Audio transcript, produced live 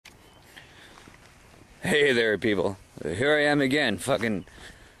Hey there, people. Here I am again, fucking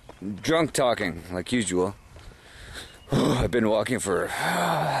drunk talking, like usual. I've been walking for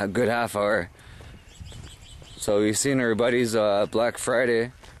a good half hour. So we've seen our buddies Black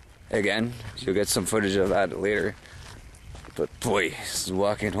Friday again. You'll get some footage of that later. But boy,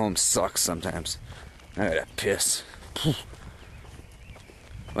 walking home sucks sometimes. I gotta piss.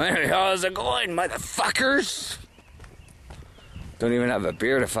 Anyway, how's it going, motherfuckers? Don't even have a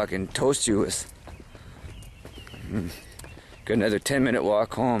beer to fucking toast you with. Got another 10-minute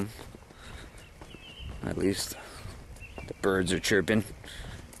walk home. At least. The birds are chirping.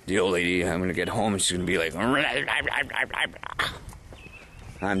 The old lady, I'm gonna get home and she's gonna be like,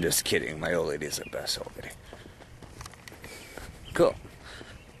 I'm just kidding. My old lady is the best old lady. Cool.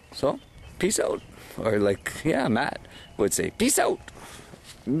 So, peace out. Or like, yeah, Matt would say, peace out.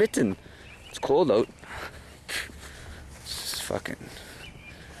 Mitten. It's cold out. It's fucking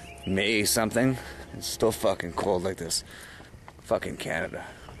May something. It's still fucking cold like this. Fucking Canada.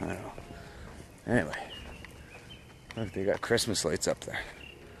 I don't know. Anyway. Look, they got Christmas lights up there.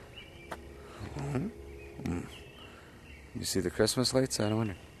 You see the Christmas lights? I don't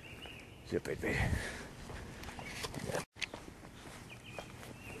wonder. Zip it, baby.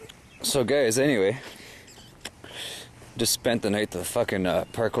 So guys, anyway. Just spent the night at the fucking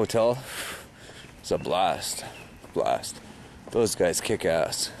Park Hotel. It's a blast. Blast. Those guys kick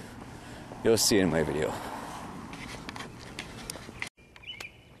ass. You'll see in my video.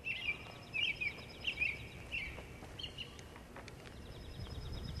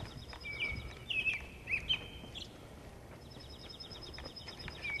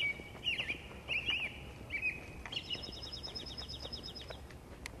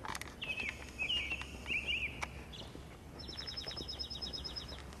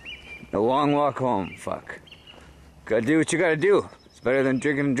 A long walk home, fuck. Gotta do what you gotta do. It's better than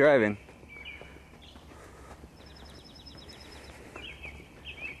drinking and driving.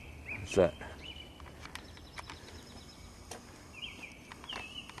 What's that?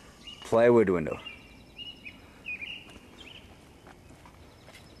 Plywood window.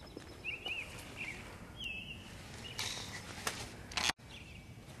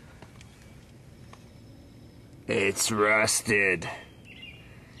 It's rusted.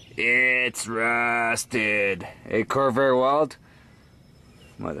 It's rusted. Hey, Corvair Wild?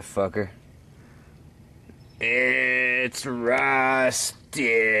 Motherfucker. It's rusted.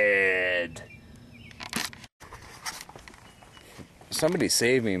 Somebody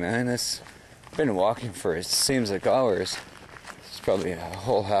save me, man. I've been walking for, it seems like hours. It's probably a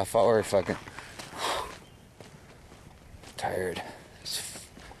whole half hour fucking. Tired. It's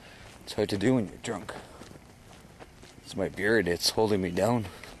hard to do when you're drunk. It's my beard, it's holding me down.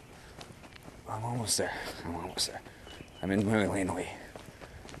 I'm almost there. I'm almost there. I'm in my lane away.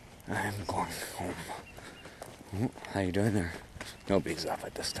 I'm going home. How you doing there? Nobody's up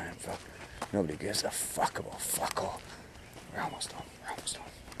at this time, fuck. Nobody gives a fuck about fuck all. We're almost home. We're almost home.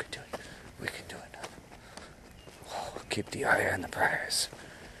 We can do it. We can do it. Oh, keep the eye on the prize.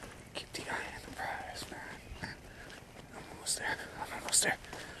 Keep the eye on the prize, man. I'm almost there. I'm almost there.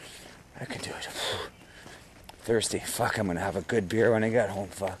 I can do it. Thirsty. Fuck, I'm gonna have a good beer when I get home,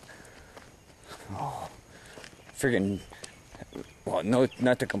 fuck. Oh, friggin', well, no,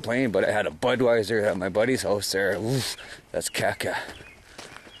 not to complain, but I had a Budweiser at my buddy's house there. Oof, that's caca.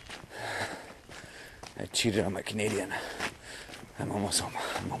 I cheated on my Canadian. I'm almost home.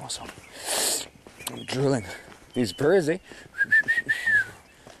 I'm almost home. I'm drooling. These birds, eh?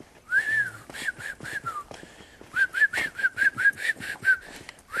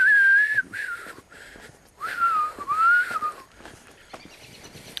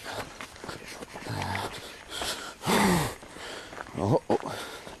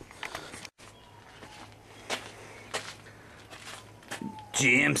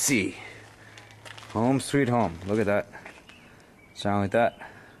 GMC. Home sweet home. Look at that. What's wrong with that?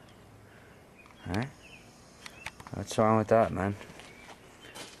 Huh? What's wrong with that, man?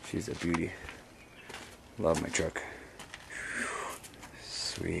 She's a beauty. Love my truck.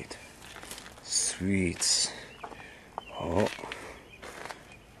 Sweet. Sweets. Oh.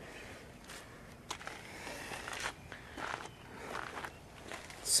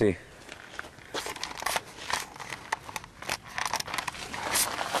 Let's see.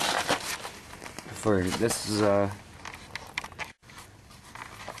 This is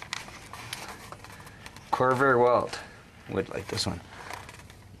Corvair Wild. Would like this one.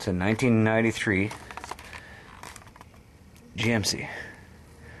 It's a 1993 GMC.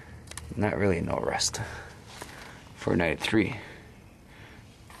 Not really no rust for 93.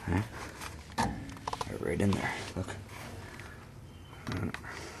 Huh? Right in there. Look.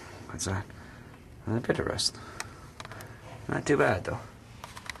 What's that? A bit of rust. Not too bad though.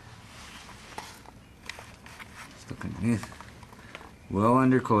 Let's look underneath. Well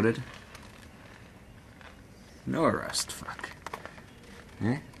undercoated. No rust, fuck.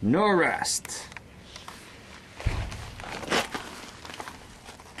 Eh? No rust.